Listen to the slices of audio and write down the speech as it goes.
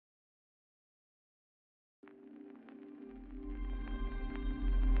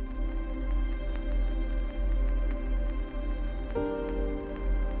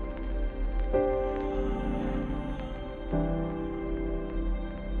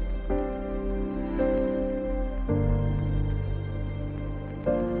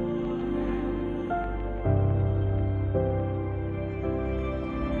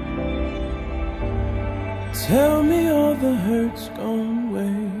Tell me all the hurt's gone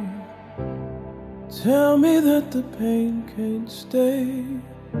away. Tell me that the pain can't stay.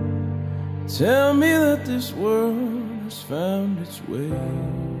 Tell me that this world has found its way.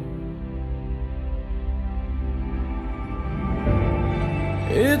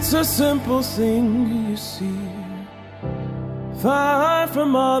 It's a simple thing, you see, far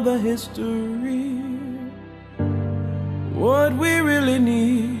from all the history. What we really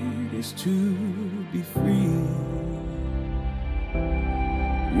need is to be free.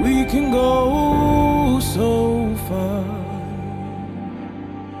 We can go so far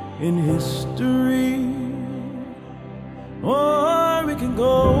in history, or we can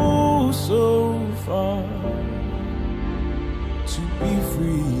go so far to be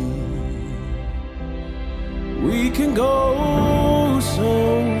free. We can go so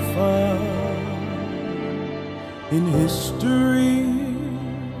far in history,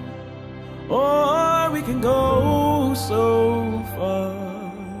 or we can go so far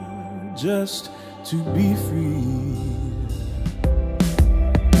just to be free.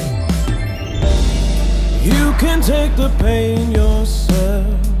 You can take the pain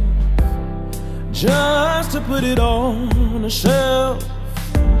yourself, just to put it on a shelf,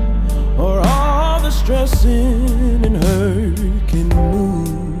 or all the stressing and hurt can move.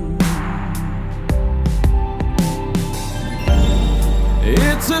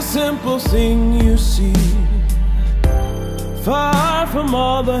 It's a simple thing, you see, far from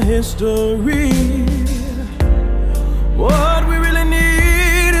all the history. What we really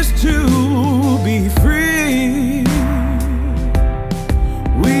need is to be free.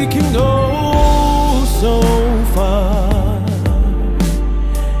 We can go so far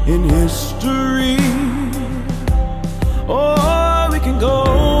in history, or we can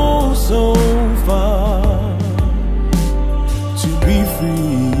go so far to be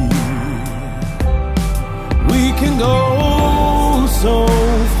free. We can go so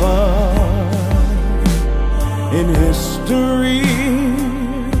far in history,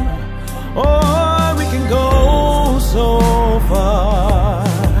 or we can go so far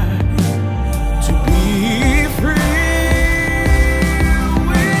to be free.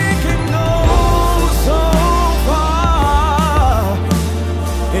 We can go so far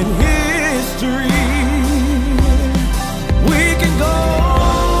in history. We can go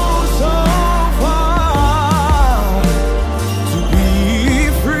so far to be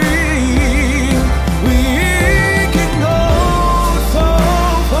free. We can go so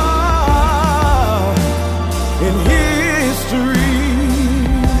far in history,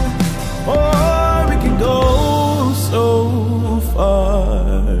 or we can go so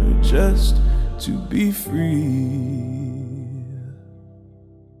far just to be free.